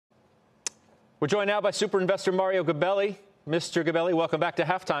We're joined now by super investor Mario Gabelli. Mr. Gabelli, welcome back to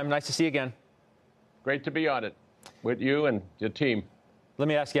Halftime. Nice to see you again. Great to be on it with you and your team. Let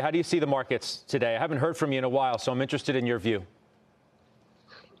me ask you, how do you see the markets today? I haven't heard from you in a while, so I'm interested in your view.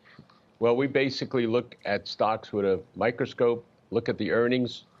 Well, we basically look at stocks with a microscope, look at the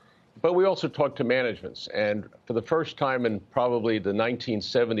earnings, but we also talk to managements. And for the first time in probably the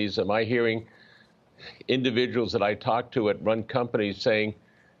 1970s, am I hearing individuals that I talk to at run companies saying,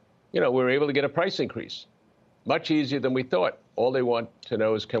 we were able to get a price increase. Much easier than we thought. All they want to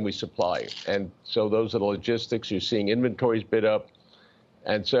know is, can we supply? And so those are the logistics. You're seeing inventories bid up.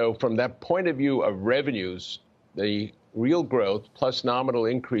 And so from that point of view of revenues, the real growth plus nominal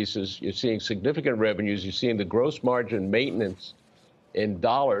increases, you're seeing significant revenues. You're seeing the gross margin maintenance in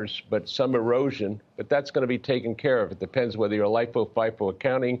dollars, but some erosion. But that's going to be taken care of. It depends whether you're LIFO, FIFO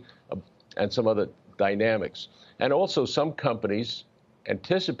accounting, and some other dynamics. And also some companies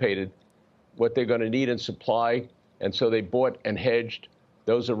anticipated what they're going to need in supply, and so they bought and hedged.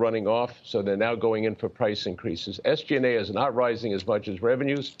 Those are running off, so they're now going in for price increases. SG&A is not rising as much as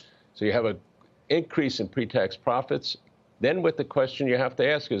revenues, so you have an increase in pre-tax profits. Then what the question you have to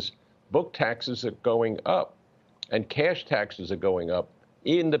ask is, book taxes are going up, and cash taxes are going up,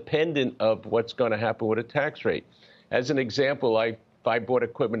 independent of what's going to happen with a tax rate. As an example, if I bought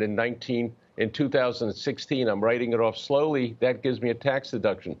equipment in 2016, I'm writing it off slowly. That gives me a tax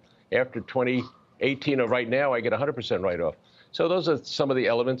deduction. After 2018 or right now, I get 100% write-off. So those are some of the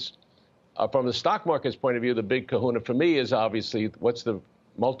elements. From the stock market's point of view, the big kahuna for me is obviously what's the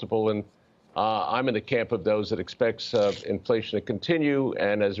multiple, and I'm in the camp of those that expects inflation to continue,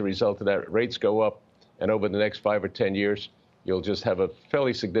 and as a result of that, rates go up, and over the next 5 or 10 years, you'll just have a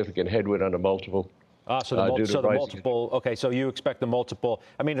fairly significant headwind on the multiple. So the multiple, okay, so you expect the multiple.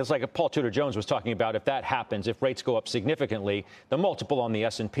 I mean, it's like Paul Tudor Jones was talking about, if that happens, if rates go up significantly, the multiple on the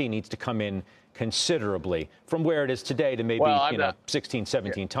S&P needs to come in considerably from where it is today to maybe 16,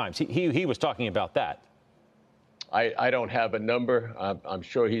 17 times. He was talking about that. I don't have a number. I'm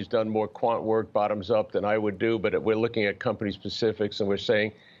sure he's done more quant work bottoms up than I would do, but we're looking at company specifics, and we're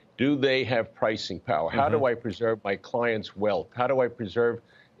saying, do they have pricing power? How do I preserve my clients' wealth? How do I preserve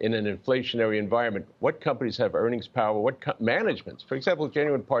in an inflationary environment? What companies have earnings power? What managements? For example,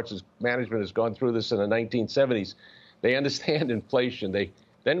 Genuine Parts' management has gone through this in the 1970s. They understand inflation.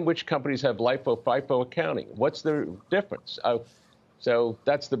 Then which companies have LIFO, FIFO accounting? What's the difference? So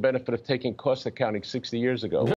that's the benefit of taking cost accounting 60 years ago.